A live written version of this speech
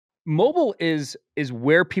Mobile is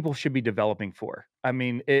where people should be developing for. I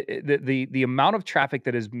mean, the amount of traffic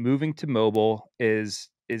that is moving to mobile is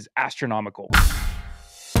astronomical.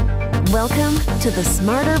 Welcome to the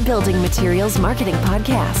Smarter Building Materials Marketing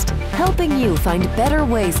Podcast, helping you find better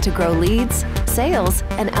ways to grow leads, sales,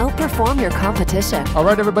 and outperform your competition. All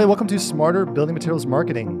right, everybody, welcome to Smarter Building Materials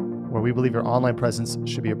Marketing, where we believe your online presence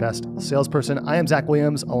should be your best salesperson. I am Zach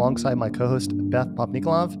Williams, alongside my co-host, Beth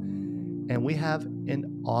Popnikolov, and we have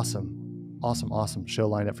an awesome show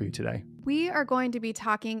lined up for you today. We are going to be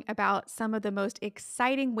talking about some of the most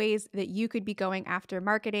exciting ways that you could be going after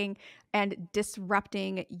marketing and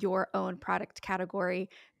disrupting your own product category.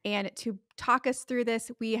 And to talk us through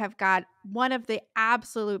this, we have got one of the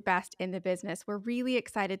absolute best in the business. We're really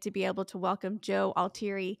excited to be able to welcome Joe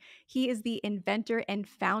Altieri. He is the inventor and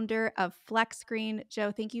founder of FlexScreen.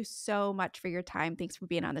 Joe, thank you so much for your time. Thanks for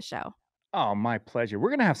being on the show. Oh, my pleasure. We're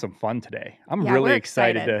going to have some fun today. I'm Yeah, really we're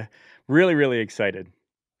excited. Really excited.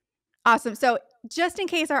 Awesome. So just in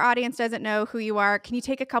case our audience doesn't know who you are, can you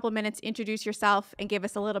take a couple minutes, introduce yourself, and give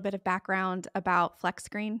us a little bit of background about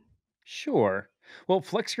FlexScreen? Sure. Well,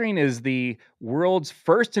 FlexScreen is the world's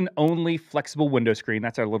first and only flexible window screen.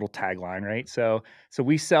 That's our little tagline, right? So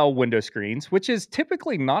we sell window screens, which is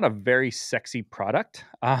typically not a very sexy product.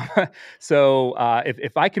 If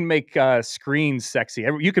I can make screens sexy,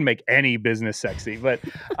 you can make any business sexy. But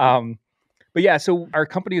yeah, so our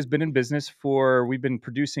company has been in business we've been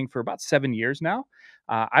producing for about 7 years now.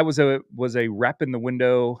 I was a rep in the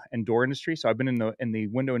window and door industry. So I've been in the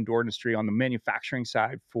window and door industry on the manufacturing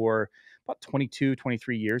side for about 22,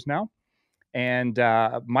 23 years now. And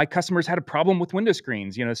my customers had a problem with window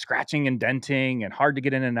screens, scratching and denting and hard to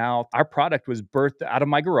get in and out. Our product was birthed out of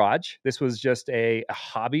my garage. This was just a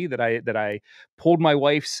hobby that I pulled my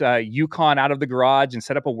wife's Yukon out of the garage and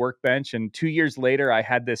set up a workbench. And 2 years later, I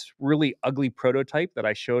had this really ugly prototype that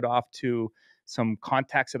I showed off to some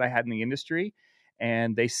contacts that I had in the industry.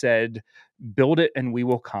 And they said, build it and we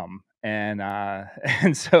will come.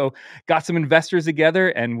 And so got some investors together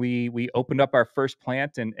and we opened up our first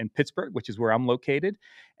plant in Pittsburgh, which is where I'm located.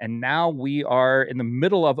 And now we are in the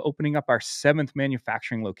middle of opening up our 7th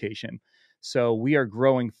manufacturing location. So we are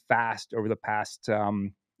growing fast over the past,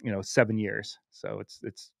 7 years. So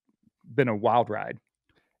it's been a wild ride.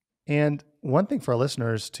 And one thing for our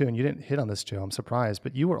listeners too, and you didn't hit on this, Joe, I'm surprised,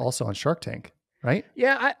 but you were also on Shark Tank, right?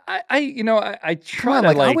 Yeah, I try on,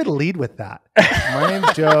 I would lead with that. My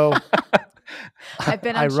name's Joe. I've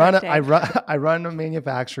been on Shark Tank. I run a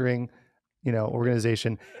manufacturing,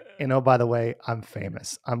 organization. And oh, by the way, I'm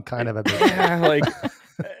famous. I'm kind of a big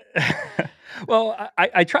Well,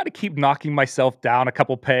 I try to keep knocking myself down a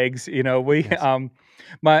couple pegs. Yes.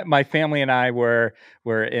 My family and I were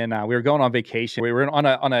we were going on vacation. We were on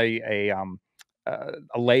a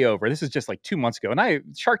layover. This is just like 2 months ago.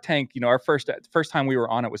 And Shark Tank, our first time we were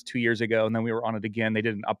on it was 2 years ago. And then we were on it again. They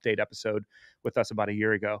did an update episode with us about a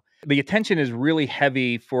year ago. The attention is really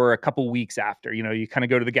heavy for a couple weeks after, you kind of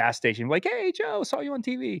go to the gas station like, hey, Joe, saw you on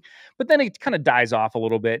TV. But then it kind of dies off a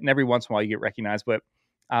little bit. And every once in a while you get recognized. But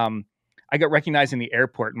I got recognized in the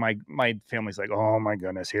airport and my family's like, oh my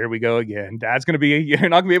goodness, here we go again. Dad's going to you're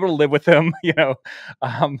not gonna be able to live with him,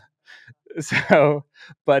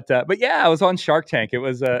 But yeah, I was on Shark Tank. It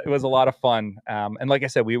was a lot of fun. And like I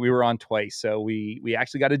said, we were on twice. So we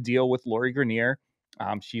actually got a deal with Lori Grenier.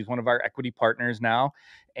 She's one of our equity partners now.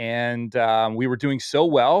 And we were doing so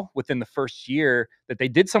well within the first year that they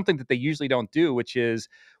did something that they usually don't do, which is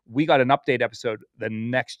we got an update episode the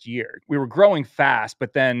next year. We were growing fast,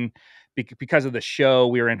 but then because of the show,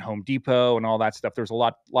 we were in Home Depot and all that stuff. There's a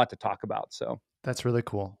lot to talk about. So that's really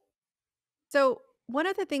cool. So one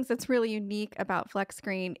of the things that's really unique about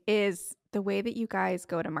FlexScreen is the way that you guys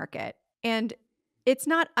go to market. And it's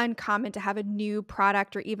not uncommon to have a new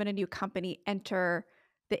product or even a new company enter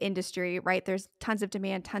the industry, right? There's tons of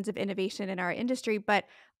demand, tons of innovation in our industry, but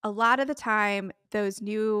a lot of the time, those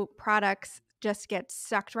new products just get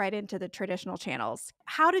sucked right into the traditional channels.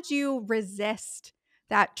 How did you resist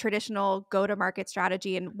that traditional go-to-market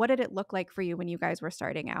strategy, and what did it look like for you when you guys were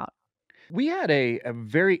starting out? We had a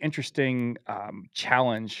very interesting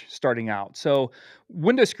challenge starting out. So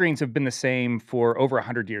window screens have been the same for over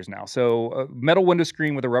 100 years now. So a metal window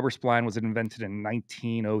screen with a rubber spline was invented in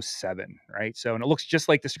 1907, right? So, and it looks just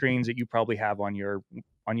like the screens that you probably have on your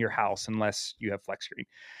house, unless you have FlexScreen.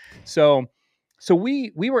 So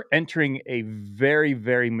we were entering a very,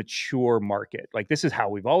 very mature market. Like, this is how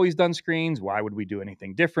we've always done screens. Why would we do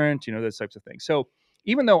anything different? Those types of things. So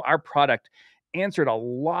even though our product answered a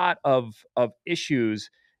lot of issues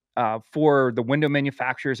for the window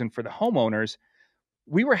manufacturers and for the homeowners,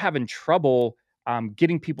 we were having trouble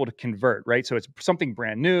getting people to convert, right? So it's something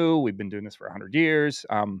brand new. We've been doing this for 100 years.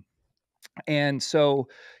 And so,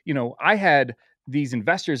 I had these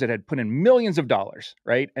investors that had put in millions of dollars,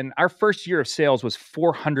 right? And our first year of sales was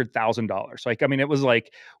 $400,000. Like, I mean, it was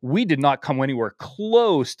like we did not come anywhere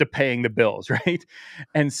close to paying the bills, right?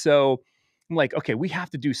 And so I'm like, okay, we have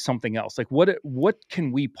to do something else. Like, what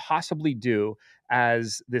can we possibly do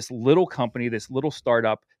as this little company, this little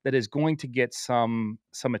startup that is going to get some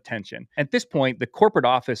attention? At this point, the corporate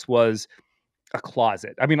office was a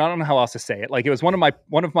closet. I mean, I don't know how else to say it. Like, it was one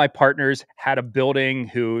of my partners had a building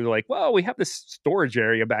who like, well, we have this storage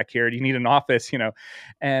area back here. Do you need an office?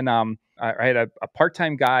 And I had a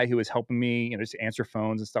part-time guy who was helping me, just answer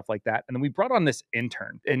phones and stuff like that. And then we brought on this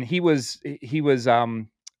intern, and he was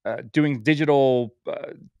doing digital,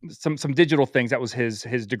 some digital things. That was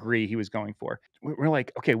his degree he was going for. We're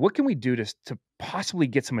like, okay, what can we do to possibly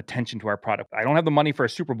get some attention to our product? I don't have the money for a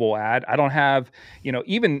Super Bowl ad. I don't have,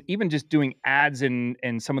 even just doing ads in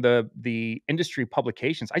some of the industry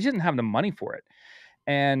publications. I just didn't have the money for it.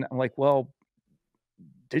 And I'm like, well,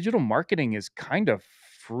 digital marketing is kind of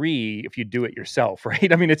free if you do it yourself,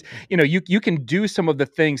 right? I mean, it's, you can do some of the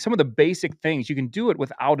things, some of the basic things, you can do it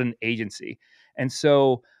without an agency. And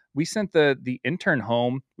so we sent the intern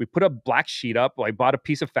home. We put a black sheet up. Well, I bought a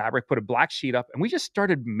piece of fabric, put a black sheet up, and we just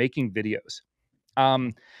started making videos.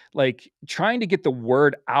 Like trying to get the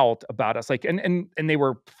word out about us. Like, and they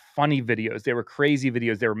were funny videos. They were crazy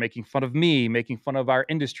videos. They were making fun of me, making fun of our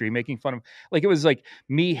industry, making fun of, like, it was like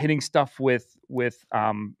me hitting stuff with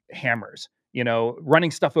hammers,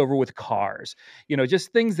 running stuff over with cars,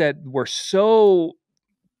 just things that were so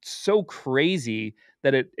crazy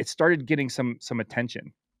that it started getting some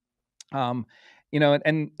attention. And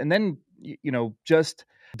then, just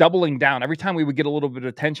doubling down. Every time we would get a little bit of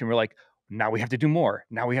attention, we're like, now we have to do more.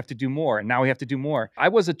 Now we have to do more. And now we have to do more. I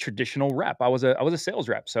was a traditional rep. I was a sales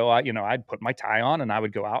rep. So I'd put my tie on and I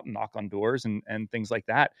would go out and knock on doors and things like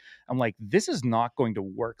that. I'm like, this is not going to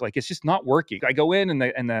work. Like, it's just not working. I go in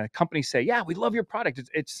and the company say, yeah, we love your product.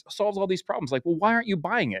 It solves all these problems. Like, well, why aren't you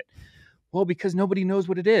buying it? Well, because nobody knows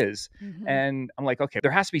what it is. Mm-hmm. And I'm like, okay,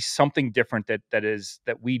 there has to be something different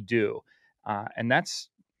that we do. And that's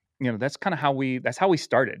kind of how we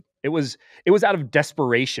started. It was out of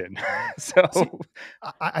desperation. So see,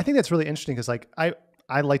 I think that's really interesting because like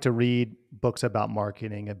I like to read books about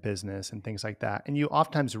marketing a business and things like that. And you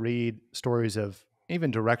oftentimes read stories of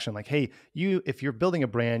even direction, like, hey, if you're building a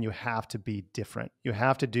brand, you have to be different. You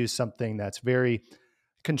have to do something that's very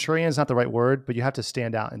contrarian is not the right word, but you have to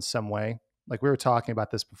stand out in some way. Like we were talking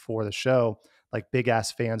about this before the show, like Big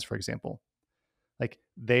Ass Fans, for example. Like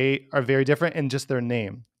they are very different in just their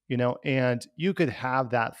name, and you could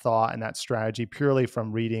have that thought and that strategy purely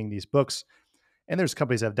from reading these books. And there's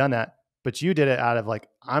companies that have done that, but you did it out of like,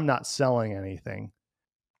 I'm not selling anything.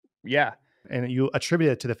 Yeah. And you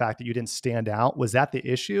attribute it to the fact that you didn't stand out. Was that the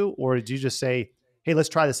issue? Or did you just say, hey, let's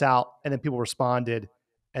try this out? And then people responded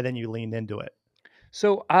and then you leaned into it?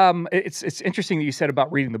 So it's interesting that you said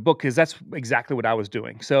about reading the book, because that's exactly what I was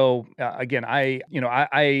doing. So again, I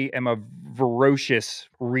am a voracious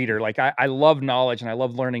reader. Like I love knowledge and I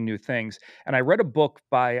love learning new things. And I read a book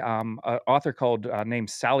by an author named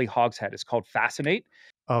Sally Hogshead. It's called Fascinate.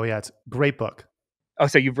 Oh yeah, it's a great book. Oh,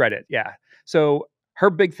 so you've read it, yeah. So her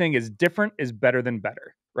big thing is different is better than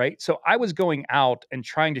better, right? So I was going out and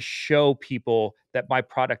trying to show people that my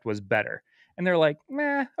product was better, and they're like,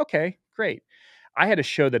 "Meh, okay, great." I had to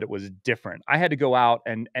show that it was different. I had to go out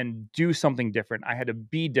and do something different. I had to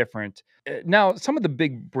be different. Now, some of the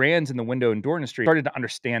big brands in the window and door industry started to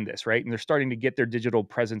understand this, right? And they're starting to get their digital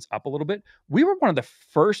presence up a little bit. We were one of the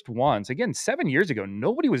first ones. Again, 7 years ago,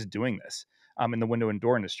 nobody was doing this in the window and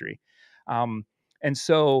door industry. And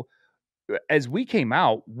so as we came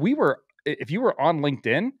out, if you were on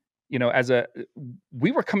LinkedIn,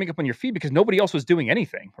 we were coming up on your feed because nobody else was doing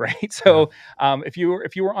anything, right? So if you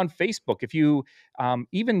were on Facebook, if you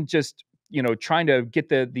even just trying to get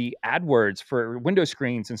the AdWords for window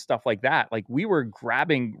screens and stuff like that, like we were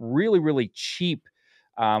grabbing really, really cheap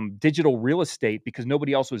digital real estate because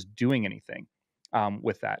nobody else was doing anything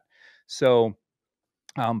with that. So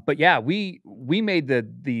but yeah, we made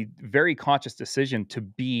the very conscious decision to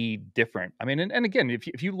be different. I mean, and again,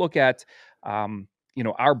 if you look at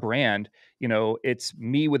our brand, it's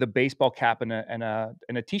me with a baseball cap and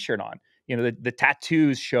a t-shirt on. The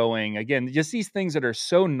tattoos showing, again, just these things that are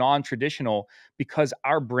so non-traditional because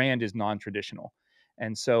our brand is non-traditional,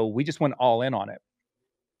 and so we just went all in on it.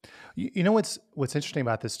 You know what's interesting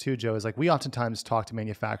about this too, Joe, is like we oftentimes talk to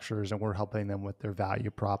manufacturers and we're helping them with their value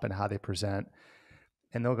prop and how they present.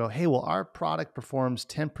 And they'll go, hey, well, our product performs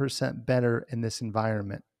 10% better in this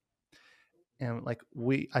environment. And like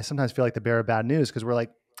I sometimes feel like the bearer of bad news because we're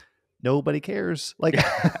like, nobody cares. Like,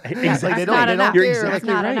 Exactly. like It's not enough. You're It's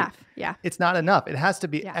exactly not right. enough. Yeah. it's not enough. It has to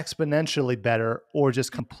be Yeah. exponentially better or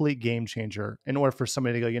just complete game changer in order for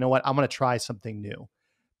somebody to go, you know what, I'm going to try something new.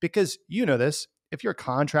 Because you know this, if you're a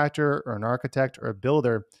contractor or an architect or a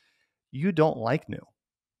builder, you don't like new.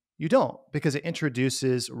 You don't, because it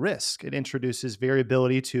introduces risk. It introduces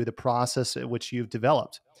variability to the process at which you've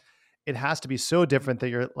developed. It has to be so different that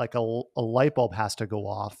you're like a light bulb has to go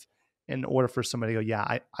off in order for somebody to go,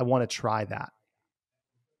 yeah, I want to try that.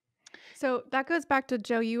 So that goes back to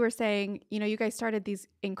Joe, you were saying, you guys started these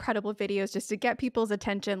incredible videos just to get people's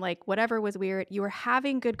attention, like whatever was weird. You were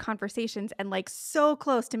having good conversations and like so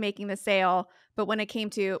close to making the sale. But when it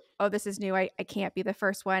came to, oh, this is new, I can't be the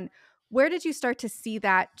first one. Where did you start to see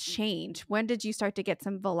that change? When did you start to get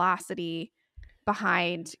some velocity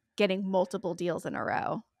behind getting multiple deals in a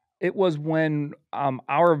row? It was when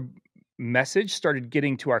our message started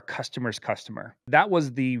getting to our customer's customer. That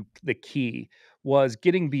was the key, was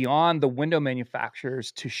getting beyond the window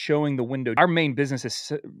manufacturers to showing the window. Our main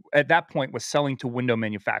business at that point was selling to window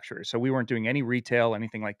manufacturers. So we weren't doing any retail,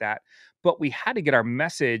 anything like that. But we had to get our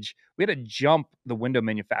message, we had to jump the window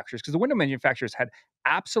manufacturers because the window manufacturers had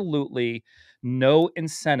absolutely no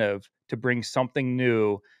incentive to bring something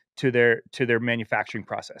new to their manufacturing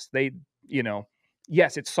process. They, you know,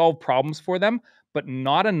 yes, it solved problems for them, but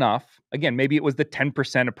not enough. Again, maybe it was the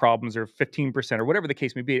 10% of problems or 15% or whatever the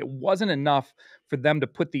case may be. It wasn't enough for them to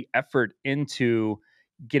put the effort into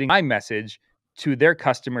getting my message to their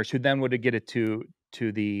customers, who then would get it to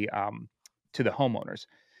the homeowners.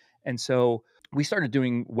 And so we started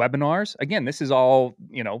doing webinars. Again, this is all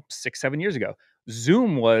 6-7 years ago.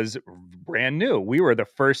 Zoom was brand new. We were the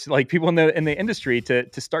first people in the industry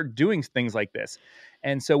to start doing things like this.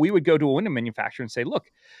 And so we would go to a window manufacturer and say,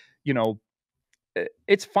 look, you know,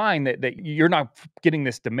 it's fine that you're not getting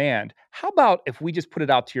this demand. How about if we just put it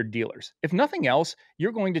out to your dealers? If nothing else,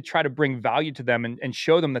 you're going to try to bring value to them and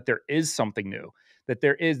show them that there is something new,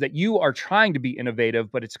 that you are trying to be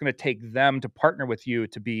innovative, but it's going to take them to partner with you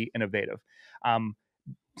to be innovative.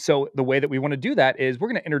 So the way that we want to do that is we're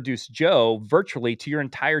going to introduce Joe virtually to your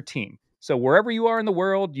entire team. So wherever you are in the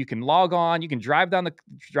world, you can log on, you can drive down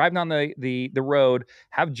the road,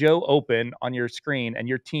 have Joe open on your screen, and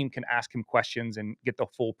your team can ask him questions and get the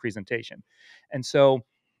full presentation. And so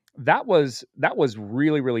that was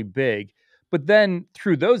really, really big. But then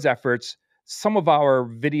through those efforts, some of our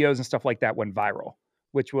videos and stuff like that went viral,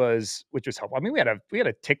 which was helpful. I mean, we had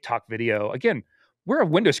a TikTok video. Again, we're a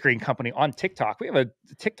window screen company on TikTok. We have a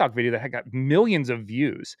TikTok video that had got millions of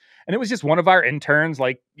views, and it was just one of our interns.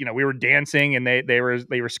 We were dancing, and they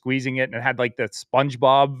were squeezing it, and it had like the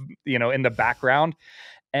SpongeBob, in the background.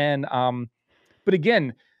 And but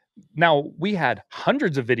again, now we had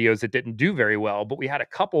hundreds of videos that didn't do very well, but we had a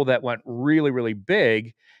couple that went really, really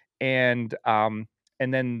big, and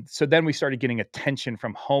then we started getting attention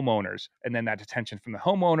from homeowners, and then that attention from the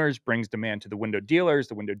homeowners brings demand to the window dealers.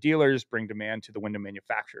 The window dealers bring demand to the window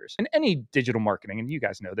manufacturers. And any digital marketing, and you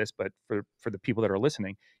guys know this, but for the people that are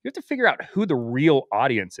listening, you have to figure out who the real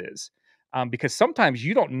audience is. Because sometimes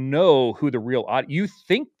you don't know who the real audience. You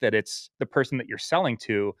think that it's the person that you're selling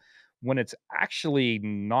to, when it's actually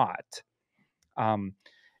not.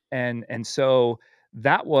 And so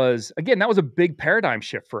that was a big paradigm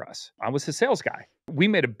shift for us. I was a sales guy. We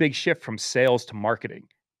made a big shift from sales to marketing.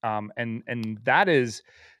 And that is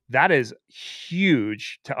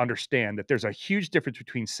huge to understand, that there's a huge difference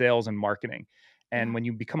between sales and marketing. And when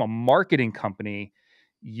you become a marketing company,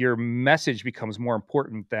 your message becomes more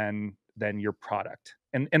important than your product,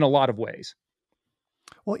 and in a lot of ways.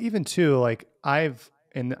 Well, even too,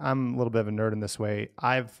 and I'm a little bit of a nerd in this way.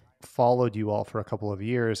 I've followed you all for a couple of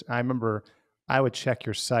years. I remember I would check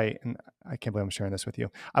your site, and I can't believe I'm sharing this with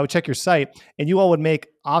you. I would check your site, and you all would make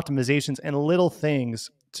optimizations and little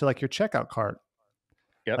things to your checkout cart.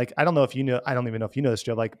 Yep. I don't know if you know, I don't even know if you know this,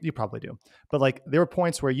 Joe, you probably do. But there were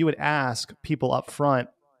points where you would ask people up front,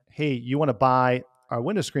 hey, you want to buy our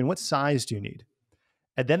window screen? What size do you need?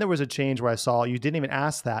 And then there was a change where I saw you didn't even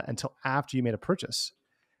ask that until after you made a purchase.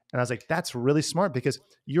 And I was like, that's really smart, because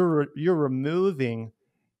you're removing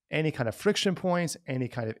any kind of friction points, any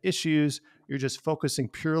kind of issues. You're just focusing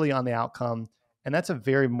purely on the outcome. And that's a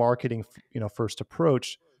very marketing, first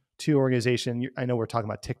approach to organization. I know we're talking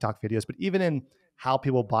about TikTok videos, but even in how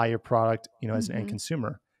people buy your product, as an end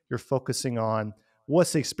consumer, you're focusing on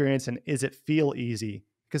what's the experience and is it feel easy?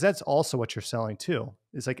 Because that's also what you're selling too.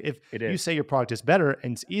 It's like, if you say your product is better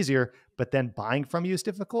and it's easier, but then buying from you is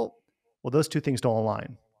difficult, well, those two things don't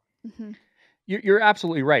align. Mm-hmm. You're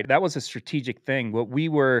absolutely right. That was a strategic thing. What we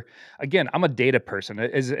were, again, I'm a data person.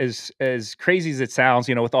 As crazy as it sounds,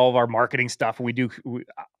 with all of our marketing stuff,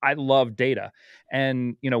 I love data.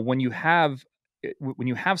 And when you have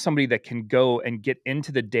somebody that can go and get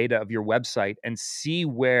into the data of your website and see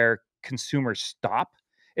where consumers stop,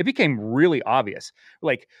 it became really obvious.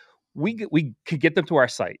 Like we could get them to our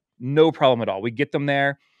site, no problem at all. We get them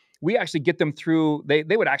there. We actually get them through. They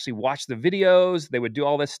would actually watch the videos. They would do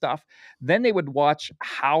all this stuff. Then they would watch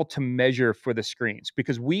how to measure for the screens,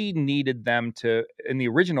 because we needed them to, in the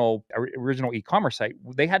original e-commerce site,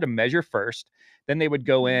 they had to measure first. Then they would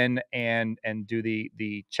go in and do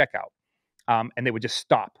the checkout, and they would just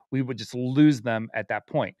stop. We would just lose them at that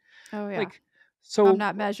point. Oh yeah. Like, so I'm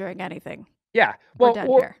not measuring anything. yeah. We're Well, done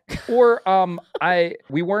here.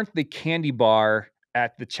 we weren't the candy bar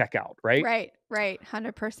at the checkout, right? Right.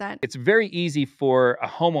 100%. It's very easy for a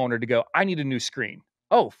homeowner to go, I need a new screen.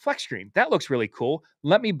 Oh, FlexScreen, that looks really cool.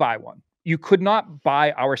 Let me buy one. You could not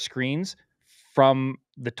buy our screens from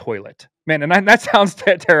the toilet. Man, and that sounds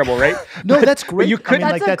terrible, right? No, that's great. You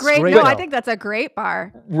couldn't. That's great. No, I think that's a great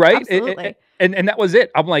bar. Right? Absolutely. And that was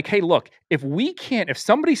it. I'm like, hey, look, if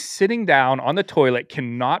somebody sitting down on the toilet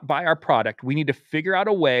cannot buy our product, we need to figure out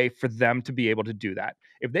a way for them to be able to do that.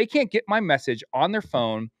 If they can't get my message on their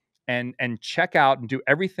phone and check out and do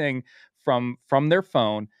everything from their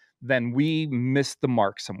phone, then we missed the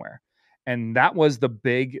mark somewhere. And that was the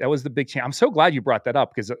big change. I'm so glad you brought that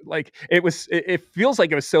up, because like it feels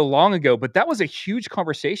like it was so long ago, but that was a huge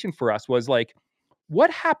conversation for us. Was like,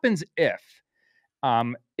 what happens if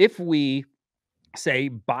we say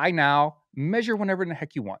buy now, measure whenever in the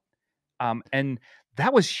heck you want? And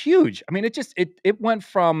that was huge. I mean, it went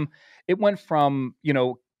from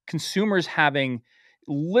consumers having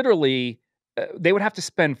literally they would have to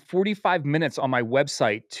spend 45 minutes on my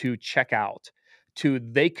website to check out, to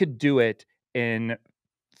they could do it in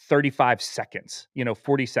 35 seconds,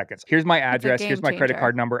 40 seconds. Here's my address, here's my credit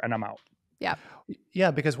card number, and I'm out. Yeah.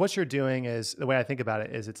 Yeah, because what you're doing is, the way I think about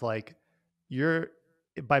it is, it's like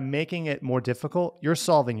by making it more difficult, you're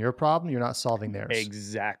solving your problem, you're not solving theirs.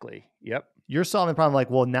 Exactly. Yep. You're solving the problem like,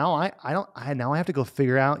 well, now I have to go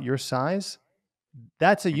figure out your size.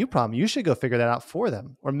 That's a you problem. You should go figure that out for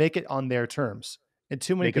them, or make it on their terms. And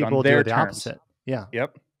too many people do the opposite. Yeah.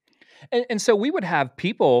 Yep. And so we would have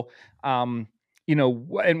people, and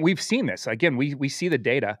we've seen this. Again, we see the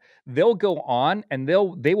data. They'll go on and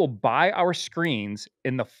they will buy our screens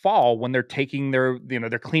in the fall when they're taking they're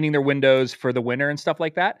cleaning their windows for the winter and stuff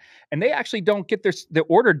like that. And they actually don't get the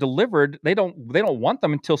order delivered. They don't want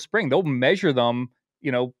them until spring. They'll measure them,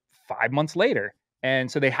 5 months later.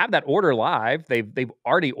 And so they have that order live. They've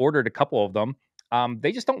already ordered a couple of them.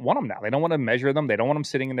 They just don't want them now. They don't want to measure them. They don't want them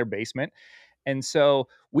sitting in their basement. And so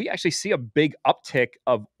we actually see a big uptick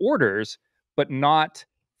of orders, but not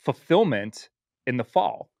fulfillment in the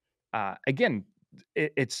fall. Again,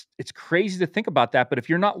 it's crazy to think about that. But if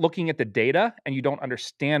you're not looking at the data and you don't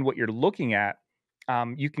understand what you're looking at,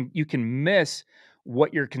 you can miss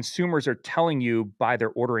what your consumers are telling you by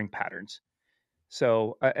their ordering patterns.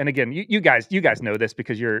 So, and again, you guys know this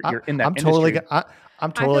because you're in that industry.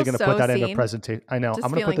 I'm totally going to put that seen. in a presentation. I know. Just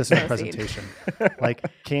I'm going to put this in a presentation. Like,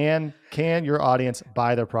 can your audience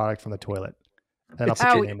buy their product from the toilet? And I'll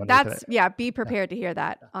put your name underneath it. Be prepared to hear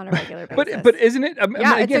that on a regular basis. But isn't it?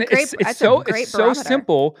 Again, it's so barometer.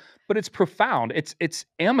 simple, but it's profound. It's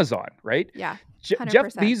Amazon, right? Yeah.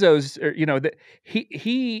 Jeff Bezos,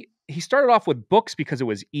 he started off with books because it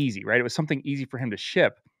was easy, right? It was something easy for him to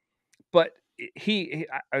ship, but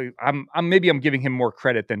I'm giving him more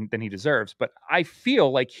credit than he deserves, but I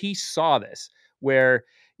feel like he saw this where,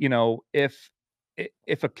 if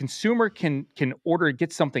a consumer can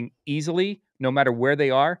get something easily, no matter where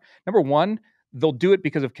they are, number one, they'll do it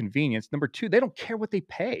because of convenience. Number two, they don't care what they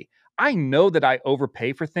pay. I know that I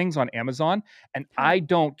overpay for things on Amazon, and I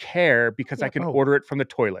don't care because I can order it from the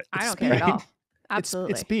toilet. I don't care at all.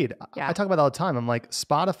 Absolutely. It's speed. Yeah. I talk about it all the time. I'm like,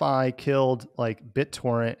 Spotify killed like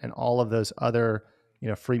BitTorrent and all of those other,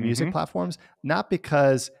 free music platforms, not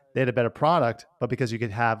because they had a better product, but because you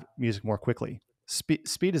could have music more quickly.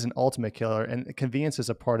 Speed is an ultimate killer, and convenience is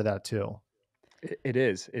a part of that too. It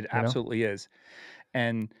is. It absolutely is.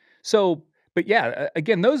 And so, but yeah,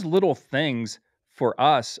 again, those little things for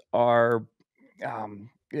us are,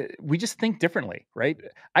 we just think differently, right?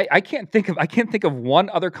 I can't think of one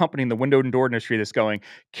other company in the window and door industry that's going,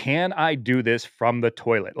 can I do this from the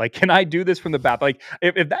toilet? Like, can I do this from the bath? Like,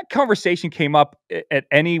 if that conversation came up at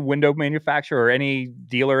any window manufacturer or any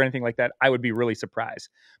dealer or anything like that, I would be really surprised.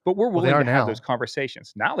 But we're willing to have those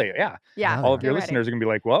conversations. Now all of your listeners are going to be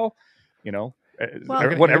like, well, Well,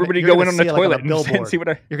 Everybody you're go gonna in on see the it like on a toilet and billboard. see what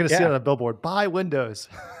You're going to see it on a billboard. Buy Windows.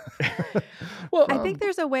 Well, I think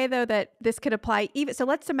there's a way though that this could apply even. So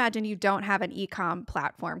let's imagine you don't have an e-com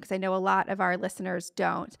platform, because I know a lot of our listeners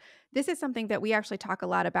don't. This is something that we actually talk a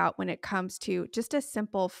lot about when it comes to just a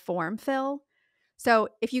simple form fill. So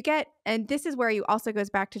if you get, and this is where you also goes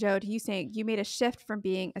back to Joe, to you saying you made a shift from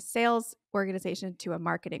being a sales organization to a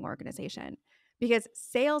marketing organization, because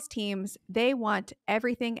sales teams, they want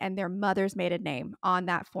everything and their mother's maiden name on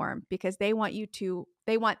that form, because they want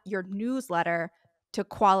your newsletter to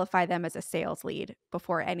qualify them as a sales lead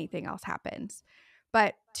before anything else happens.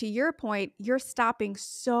 But to your point, you're stopping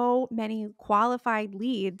so many qualified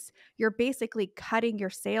leads. You're basically cutting your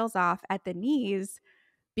sales off at the knees,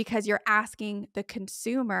 because you're asking the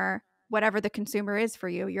consumer, whatever the consumer is for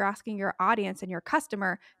you, you're asking your audience and your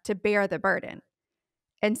customer to bear the burden,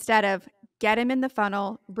 instead of get them in the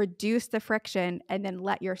funnel, reduce the friction, and then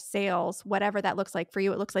let your sales, whatever that looks like for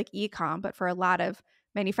you. It looks like e-com, but for a lot of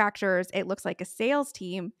manufacturers, it looks like a sales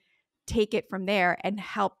team, take it from there and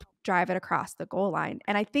help drive it across the goal line.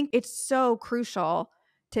 And I think it's so crucial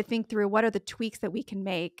to think through what are the tweaks that we can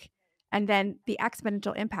make, and then the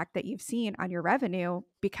exponential impact that you've seen on your revenue,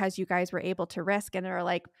 because you guys were able to risk and are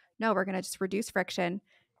like, no, we're going to just reduce friction.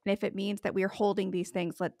 And if it means that we are holding these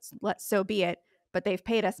things, let's so be it. But they've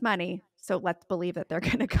paid us money, so let's believe that they're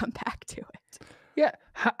going to come back to it. Yeah.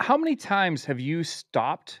 How many times have you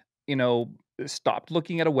stopped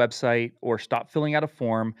looking at a website or stopped filling out a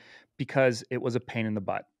form because it was a pain in the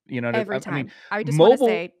butt? Every I mean, time. I just want to mobile,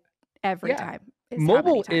 say every yeah, time is how many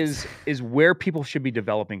mobile times. is where people should be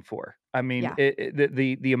developing for. I mean, Yeah.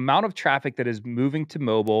 the amount of traffic that is moving to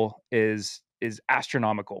mobile is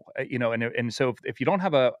astronomical. And so if you don't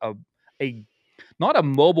have a not a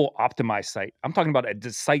mobile optimized site. I'm talking about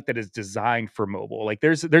a site that is designed for mobile. Like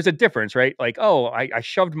there's a difference, right? Like, oh, I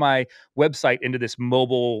shoved my website into this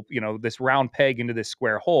mobile, this round peg into this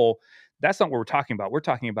square hole. That's not what we're talking about. We're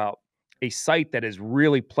talking about a site that is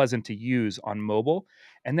really pleasant to use on mobile.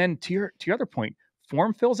 And then to your other point,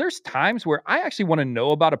 form fills. There's times where I actually want to know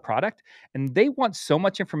about a product and they want so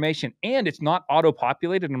much information and it's not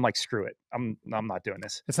auto-populated. And I'm like, screw it. I'm not doing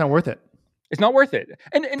this. It's not worth it. It's not worth it.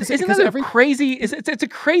 And isn't that a crazy? It's a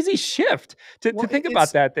crazy shift to think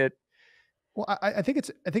about that. Well, I think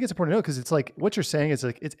it's important to know, because it's like what you're saying is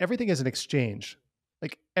like everything is an exchange.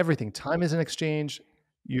 Like everything, time is an exchange.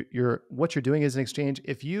 What you're doing is an exchange.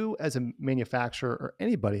 If you, as a manufacturer or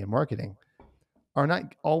anybody in marketing, are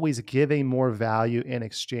not always giving more value in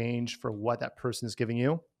exchange for what that person is giving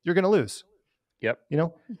you, you're going to lose. Yep.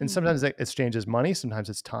 And sometimes that exchange is money, sometimes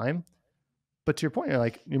it's time. But to your point,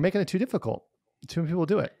 you're making it too difficult. Too many people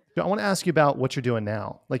do it. I want to ask you about what you're doing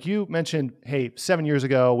now. Like you mentioned, hey, 7 years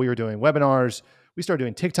ago, we were doing webinars. We started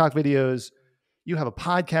doing TikTok videos. You have a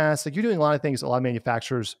podcast. Like you're doing a lot of things a lot of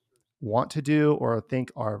manufacturers want to do or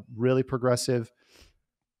think are really progressive.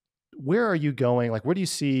 Where are you going? Like, where do you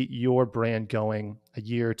see your brand going a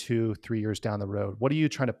year, 2, 3 years down the road? What are you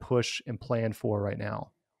trying to push and plan for right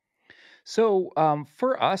now? So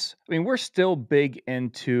for us, I mean, we're still big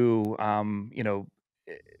into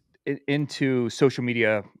into social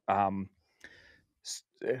media,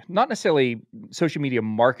 not necessarily social media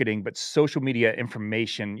marketing, but social media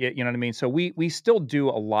information. You know what I mean? So we still do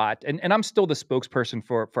a lot, and I'm still the spokesperson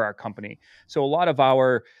for our company. So a lot of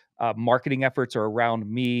our marketing efforts are around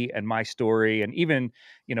me and my story, and even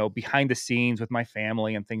behind the scenes with my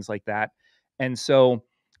family and things like that. And so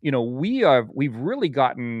we've really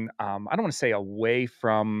gotten I don't want to say away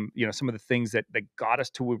from some of the things that got us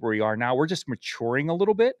to where we are now. We're just maturing a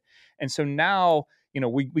little bit, and so now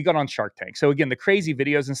we got on Shark Tank. So again, the crazy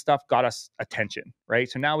videos and stuff got us attention, right?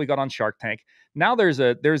 So now we got on Shark Tank. Now there's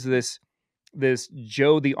this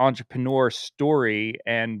Joe the entrepreneur story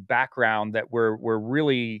and background that we're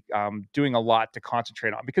really doing a lot to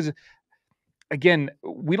concentrate on, because again,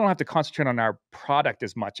 we don't have to concentrate on our product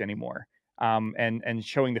as much anymore, and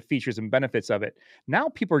showing the features and benefits of it. Now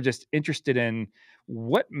people are just interested in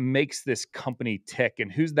what makes this company tick and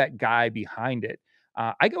who's that guy behind it.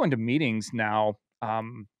 I go into meetings now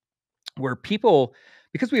where people,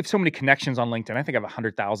 because we have so many connections on LinkedIn, I think I have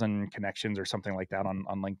 100,000 connections or something like that on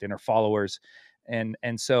LinkedIn, or followers. And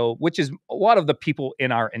so, which is a lot of the people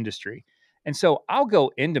in our industry. And so I'll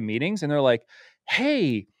go into meetings and they're like,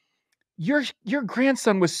 hey, your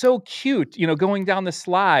grandson was so cute, going down the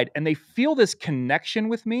slide, and they feel this connection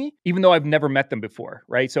with me, even though I've never met them before,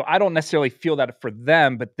 right? So I don't necessarily feel that for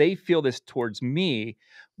them, but they feel this towards me,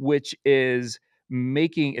 which is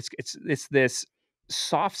making it's this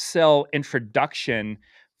soft sell introduction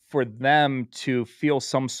for them to feel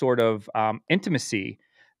some sort of intimacy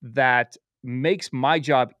that makes my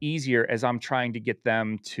job easier as I'm trying to get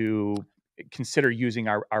them to consider using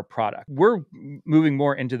our product. We're moving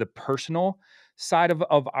more into the personal side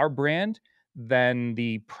of our brand than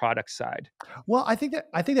the product side. Well, I think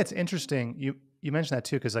that's interesting. You mentioned that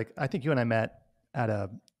too, because like I think you and I met at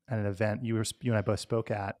an event you and I both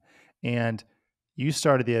spoke at, and you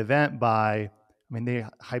started the event by, I mean, they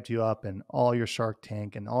hyped you up and all your Shark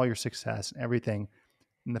Tank and all your success and everything.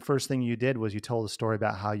 And the first thing you did was you told a story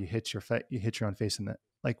about how you hit you hit your own face in the,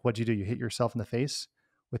 like, what'd you do? You hit yourself in the face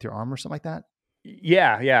with your arm or something like that?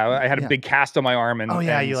 Yeah. I had a Yeah. big cast on my arm Oh and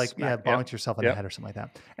yeah, you like smack. Yep. bonked yourself in the Yep. head or something like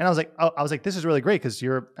that. And I was like, this is really great because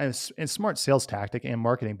you're a smart sales tactic and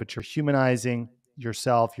marketing, but you're humanizing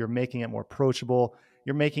yourself. You're making it more approachable.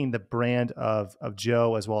 You're making the brand of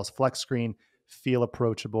Joe as well as FlexScreen feel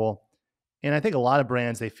approachable. And I think a lot of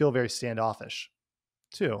brands, they feel very standoffish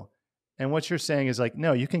too. And what you're saying is like,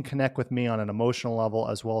 no, you can connect with me on an emotional level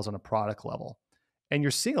as well as on a product level. And you're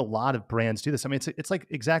seeing a lot of brands do this. I mean, it's like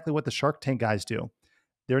exactly what the Shark Tank guys do.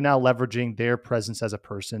 They're now leveraging their presence as a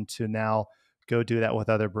person to now go do that with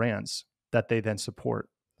other brands that they then support.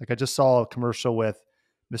 Like I just saw a commercial with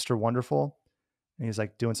Mr. Wonderful, and he's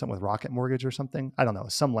like doing something with Rocket Mortgage or something. I don't know,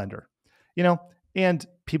 some lender, you know, and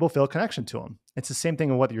people feel a connection to him. It's the same thing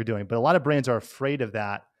in what you're doing, but a lot of brands are afraid of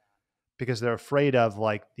that because they're afraid of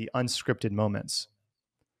like the unscripted moments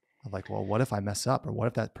of like, well, what if I mess up? Or what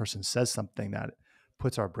if that person says something that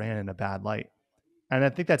puts our brand in a bad light? And I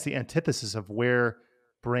think that's the antithesis of where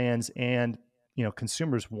brands and, you know,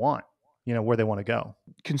 consumers want, you know, where they want to go.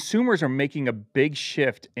 Consumers are making a big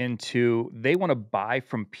shift into they want to buy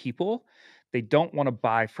from people. They don't want to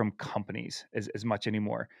buy from companies as much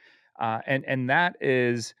anymore. And that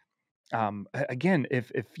is again,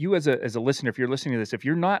 if you as a listener, if you're listening to this, if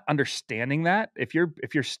you're not understanding that, if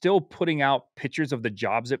you're still putting out pictures of the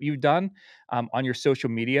jobs that you've done on your social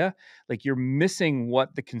media, like you're missing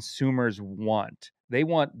what the consumers want. They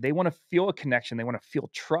want to feel a connection. They want to feel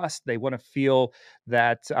trust. They want to feel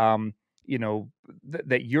that you know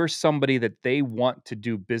that you're somebody that they want to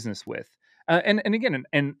do business with. And again,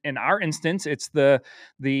 in our instance, it's the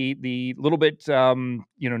little bit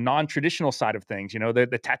non-traditional side of things,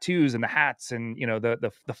 the tattoos and the hats and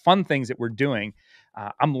the fun things that we're doing.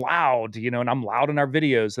 I'm loud, and I'm loud in our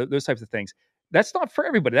videos, those types of things. That's not for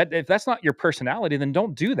everybody. If that's not your personality, then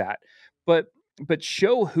don't do that. but but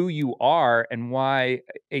show who you are and why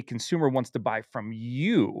a consumer wants to buy from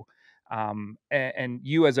you. And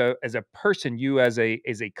you as a person, you as a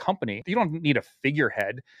company, you don't need a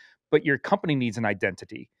figurehead, but your company needs an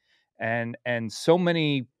identity. And so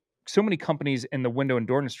many companies in the window and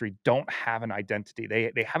door industry don't have an identity.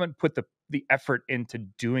 They haven't put the effort into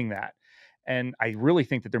doing that. And I really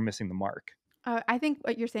think that they're missing the mark. I think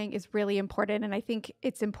what you're saying is really important. And I think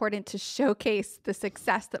it's important to showcase the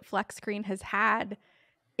success that FlexScreen has had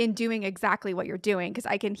in doing exactly what you're doing. Because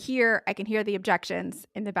I can hear the objections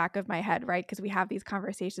in the back of my head, right? Because we have these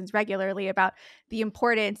conversations regularly about the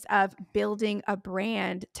importance of building a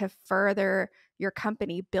brand to further your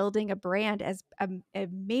company, building a brand as a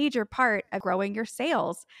major part of growing your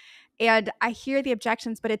sales. And I hear the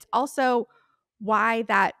objections, but it's also why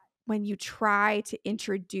that when you try to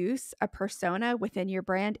introduce a persona within your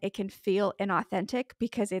brand, it can feel inauthentic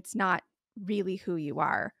because it's not really who you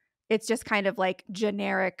are. It's just kind of like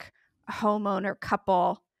generic homeowner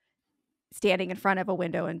couple standing in front of a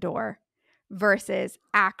window and door versus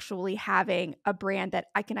actually having a brand that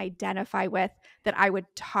I can identify with, that I would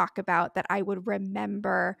talk about, that I would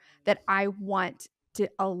remember, that I want to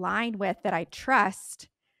align with, that I trust,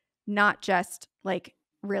 not just like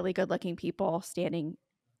really good looking people standing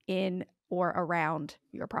in or around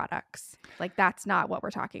your products. Like that's not what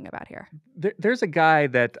we're talking about here. There's a guy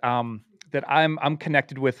that I'm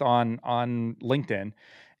connected with on LinkedIn,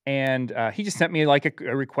 and he just sent me like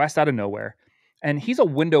a request out of nowhere, and he's a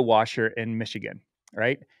window washer in Michigan,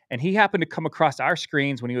 right? And he happened to come across our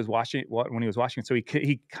screens when he was washing. So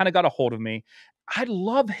he kind of got a hold of me. I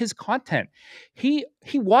love his content. He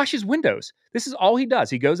washes windows. This is all he does.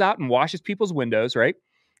 He goes out and washes people's windows, right?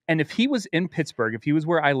 And if he was in Pittsburgh, if he was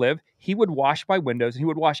where I live, he would wash my windows, and he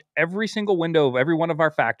would wash every single window of every one of our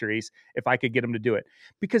factories if I could get him to do it,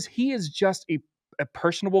 because he is just a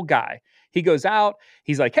personable guy. He goes out,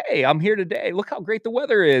 he's like, "Hey, I'm here today. Look how great the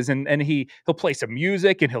weather is." And he'll play some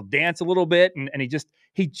music and he'll dance a little bit, and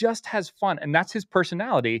he just has fun, and that's his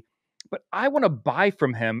personality. But I want to buy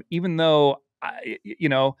from him, even though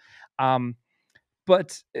um,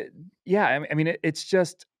 but yeah, I mean, it's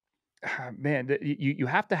just man, you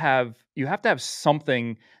have to have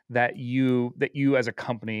something that you as a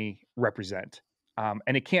company represent,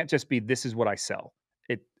 and it can't just be this is what I sell.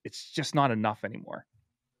 It's just not enough anymore.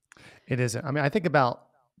 It isn't. I mean, I think about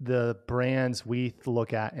the brands we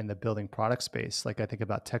look at in the building product space. Like I think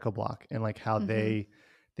about Techoblock and like how Mm-hmm.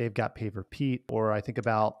 they've got Paver Pete, or I think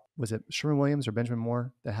about, was it Sherwin-Williams or Benjamin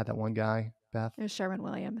Moore that had that one guy, Beth? It was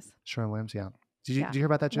Sherwin-Williams. Sherwin-Williams, yeah. Yeah. Did you hear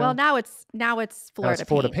about that, Well, Joe? now it's Now it's Florida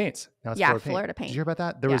Florida Paint. Paints. Now it's Yeah, Florida Paint. Florida Did you Paint. hear about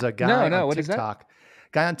that? There Yeah. was a No, guy on no. What is that?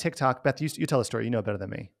 TikTok. Beth, you tell the story. You know better than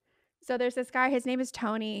me. So there's this guy, his name is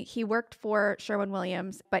Tony. He worked for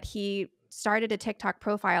Sherwin-Williams, but he started a TikTok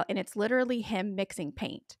profile and it's literally him mixing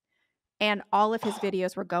paint. And all of his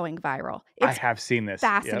videos were going viral. I It's have seen this.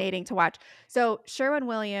 Yep. fascinating to watch. So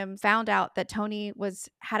Sherwin-Williams found out that Tony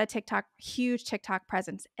had a huge TikTok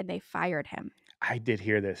presence, and they fired him. I did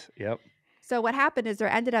hear this. Yep. So what happened is there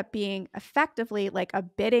ended up being effectively like a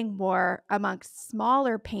bidding war amongst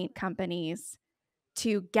smaller paint companies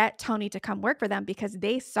to get Tony to come work for them because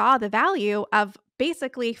they saw the value of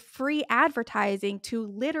basically free advertising to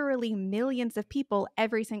literally millions of people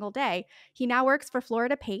every single day. He now works for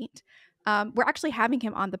Florida Paint. We're actually having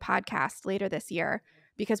him on the podcast later this year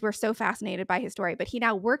because we're so fascinated by his story. But he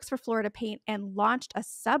now works for Florida Paint and launched a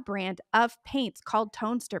sub-brand of paints called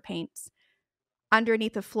Tonester Paints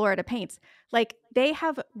underneath of Florida Paints. Like, they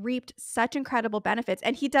have reaped such incredible benefits.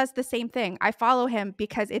 And he does the same thing. I follow him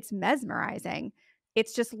because it's mesmerizing.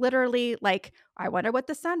 It's just literally like, I wonder what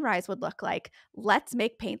the sunrise would look like. Let's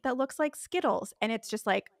make paint that looks like Skittles. And it's just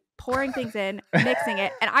like pouring things in, mixing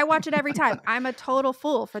it. And I watch it every time. I'm a total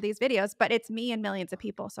fool for these videos, but it's me and millions of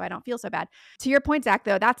people. So I don't feel so bad. To your point, Zach,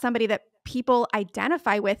 though, that's somebody that people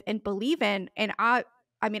identify with and believe in. And I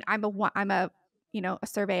mean, I'm a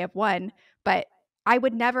survey of one, but I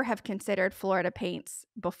would never have considered Florida Paints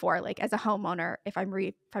before. Like, as a homeowner, if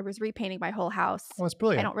I was repainting my whole house, Oh, it's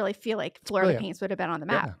brilliant. I don't really feel like Florida Paints would have been on the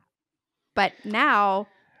map. Yeah. But now,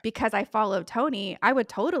 because I follow Tony, I would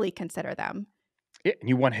totally consider them. Yeah, and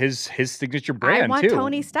you want his signature brand I want too.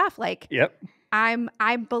 Tony stuff. Like, Yep.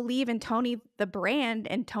 I believe in Tony the brand,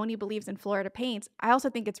 and Tony believes in Florida Paints. I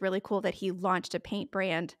also think it's really cool that he launched a paint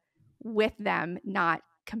brand with them, not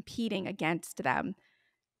competing against them,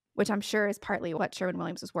 which I'm sure is partly what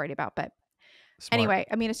Sherwin-Williams was worried about. But Smart. anyway,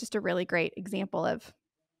 I mean, it's just a really great example of,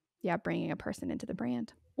 bringing a person into the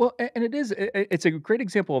brand. Well, and it's a great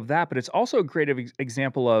example of that, but it's also a great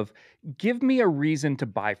example of give me a reason to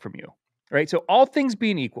buy from you, right? So all things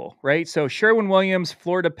being equal, right? So Sherwin-Williams,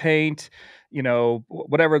 Florida Paint,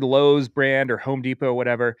 whatever the Lowe's brand or Home Depot or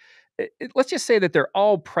whatever. Let's just say that they're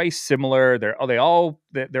all priced similar. They're all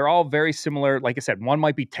very similar. Like I said, one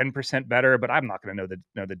might be 10% better, but I'm not going to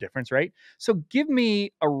know the difference, right? So give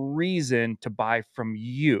me a reason to buy from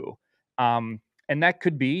you, and that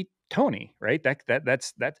could be Tony, right?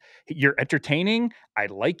 That's you're entertaining. I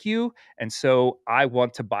like you, and so I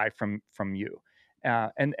want to buy from you.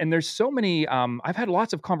 And there's so many. I've had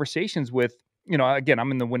lots of conversations with. Again,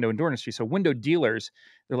 I'm in the window and door industry, so window dealers,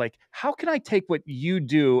 they're like, how can I take what you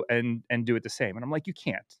do and do it the same? And I'm like, you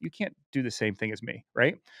can't do the same thing as me,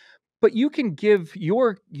 right? But you can give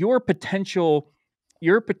your potential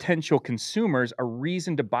consumers a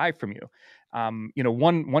reason to buy from you.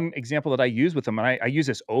 One example that I use with them, and I use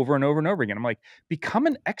this over and over and over again. I'm like, become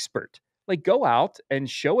an expert. Like, go out and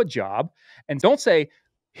show a job, and don't say,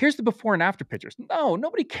 here's the before and after pictures. No,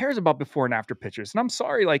 nobody cares about before and after pictures. And I'm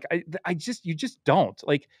sorry, like you just don't.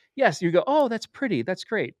 Like, yes, you go, oh, that's pretty, that's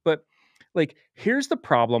great, but like, here's the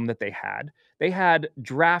problem that they had. They had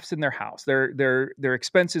drafts in their house. Their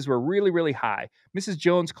expenses were really, really high. Mrs.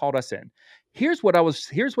 Jones called us in. Here's what I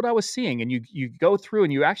was seeing. And you go through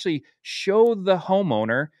and you actually show the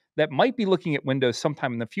homeowner that might be looking at windows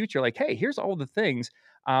sometime in the future, like, hey, here's all the things.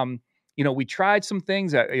 We tried some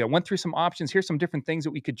things, went through some options. Here's some different things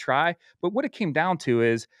that we could try. But what it came down to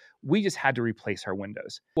is we just had to replace our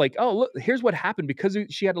windows. Like, oh, look, here's what happened because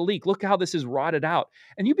she had a leak. Look how this is rotted out.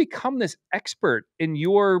 And you become this expert in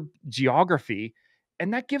your geography.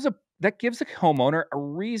 And that gives a homeowner a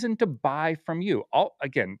reason to buy from you.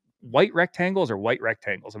 Again, white rectangles are white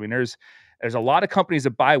rectangles. I mean, there's a lot of companies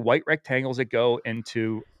that buy white rectangles that go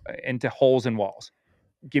into holes in walls.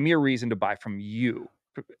 Give me a reason to buy from you.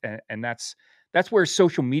 And that's where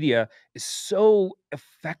social media is so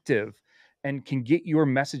effective and can get your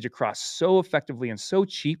message across so effectively and so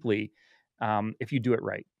cheaply, if you do it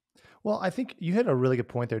right. Well, I think you hit a really good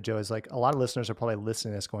point there, Joe. Is like a lot of listeners are probably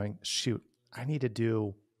listening to this going, shoot, I need to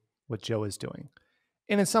do what Joe is doing.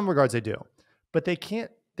 And in some regards they do, but they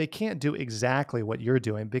can't do exactly what you're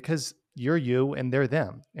doing because you're you and they're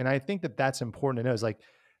them. And I think that that's important to know, is like,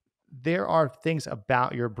 there are things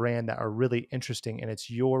about your brand that are really interesting, and it's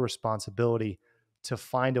your responsibility to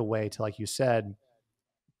find a way to, like you said,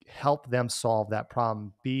 help them solve that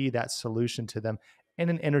problem, be that solution to them. in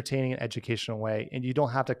an entertaining and educational way. And you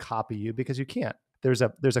don't have to copy you because you can't. There's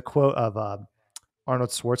a quote of Arnold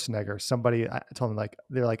Schwarzenegger. Somebody I told him, like,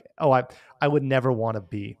 they're like, oh, I would never want to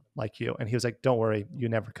be like you. And he was like, don't worry, you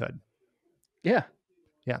never could. Yeah.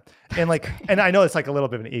 Yeah. And like, and I know it's like a little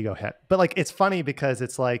bit of an ego hit, but like, it's funny because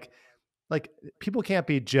it's like people can't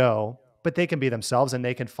be Joe, but they can be themselves, and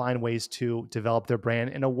they can find ways to develop their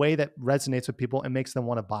brand in a way that resonates with people and makes them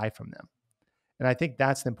want to buy from them. And I think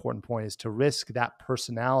that's the important point, is to risk that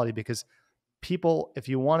personality, because people, if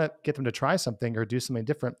you want to get them to try something or do something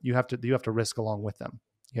different, you have to risk along with them,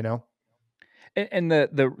 you know? And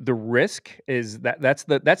the risk is that's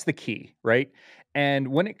the key, right? And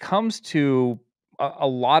when it comes to a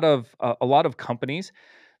lot of companies,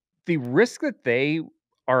 the risk that they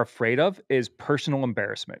are afraid of is personal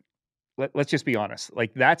embarrassment. Let's just be honest.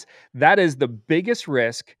 Like that is the biggest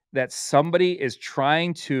risk that somebody is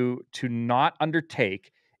trying to not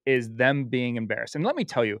undertake, is them being embarrassed. And let me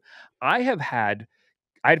tell you, I've had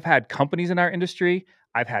companies in our industry.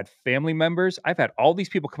 I've had family members. I've had all these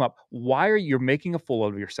people come up. Why are you making a fool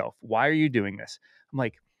of yourself? Why are you doing this? I'm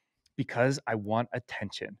like, because I want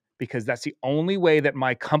attention. Because that's the only way that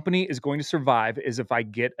my company is going to survive, is if I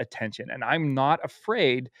get attention. And I'm not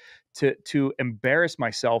afraid to embarrass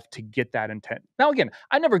myself to get that intent. Now, again,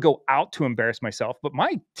 I never go out to embarrass myself, but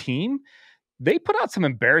my team, they put out some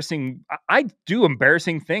I do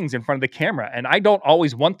embarrassing things in front of the camera, and I don't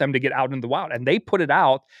always want them to get out in the wild, and they put it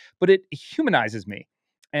out, but it humanizes me,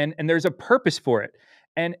 and there's a purpose for it.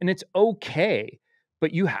 And it's okay,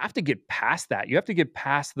 but you have to get past that. You have to get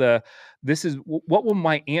past what will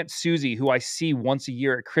my Aunt Susie, who I see once a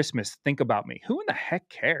year at Christmas, think about me? Who in the heck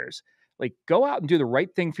cares? Like, go out and do the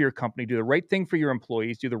right thing for your company, do the right thing for your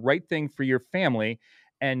employees, do the right thing for your family,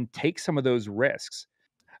 and take some of those risks.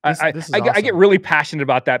 This is awesome. I get really passionate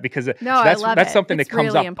about that, because that's something that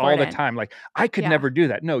comes really up all the important. time. Like, I could never do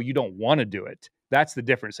that. No, you don't want to do it. That's the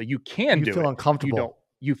difference. So you can do it. You feel uncomfortable.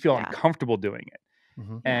 You feel uncomfortable doing it.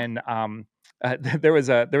 Mm-hmm. And there was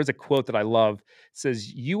a quote that I love. It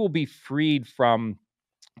says, "You will be freed from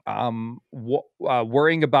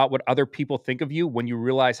worrying about what other people think of you when you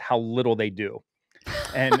realize how little they do."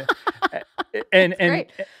 And and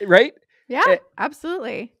right? Yeah,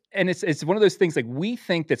 absolutely. And it's one of those things, like, we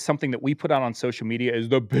think that something that we put out on social media is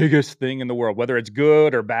the biggest thing in the world, whether it's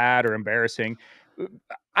good or bad or embarrassing.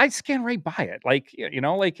 I scan right by it, like,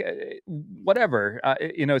 whatever.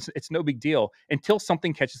 It's no big deal until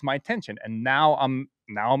something catches my attention, and now I'm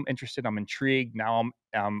interested. I'm intrigued. Now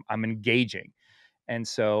I'm engaging, and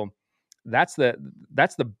so that's the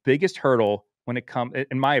biggest hurdle when it comes,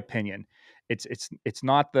 in my opinion. It's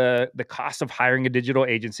not the cost of hiring a digital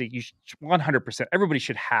agency. You 100%, everybody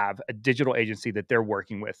should have a digital agency that they're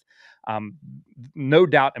working with. No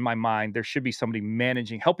doubt in my mind, there should be somebody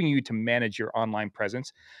helping you to manage your online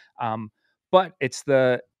presence. But it's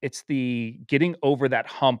the getting over that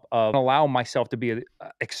hump of allow myself to be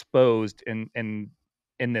exposed in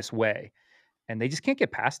this way, and they just can't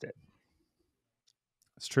get past it.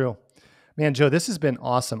 It's true, man. Joe, this has been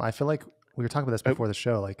awesome. I feel like we were talking about this before the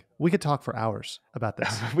show. Like, we could talk for hours about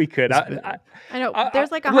this. We could. I know. There's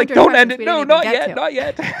like 100 like, don't end questions it. we No, didn't not even yet. get Not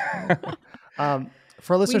yet.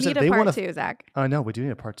 For listeners, we if need they a want part to, two, Zach. no, we do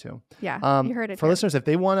need a part two. Yeah, you heard it. For listeners, if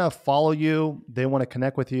they want to follow you, they want to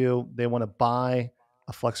connect with you, they want to buy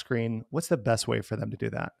a FlexScreen, what's the best way for them to do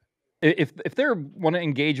that? If they want to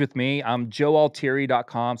engage with me, I'm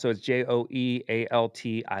joealtieri.com. So it's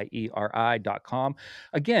JoeAltieri.com.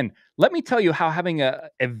 Again, let me tell you how having a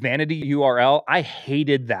vanity URL, I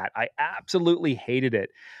hated that. I absolutely hated it.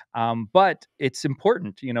 But it's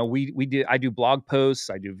important. I do blog posts,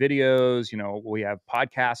 I do videos, we have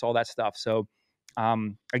podcasts, all that stuff. So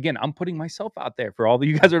again, I'm putting myself out there for all of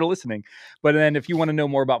you guys that are listening. But then if you want to know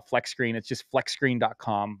more about FlexScreen, it's just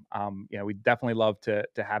FlexScreen.com. We definitely love to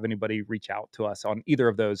have anybody reach out to us on either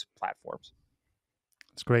of those platforms.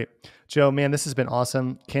 It's great. Joe, man, this has been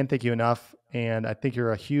awesome. Can't thank you enough. And I think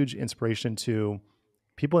you're a huge inspiration to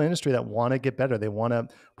people in the industry that want to get better. They want to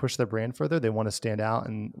push their brand further. They want to stand out,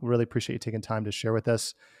 and really appreciate you taking time to share with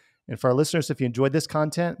us. And for our listeners, if you enjoyed this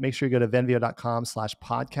content, make sure you go to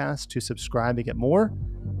venveo.com/podcast to subscribe to get more.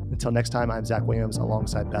 Until next time, I'm Zach Williams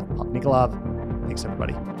alongside Beth Popnikolov. Thanks,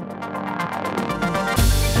 everybody.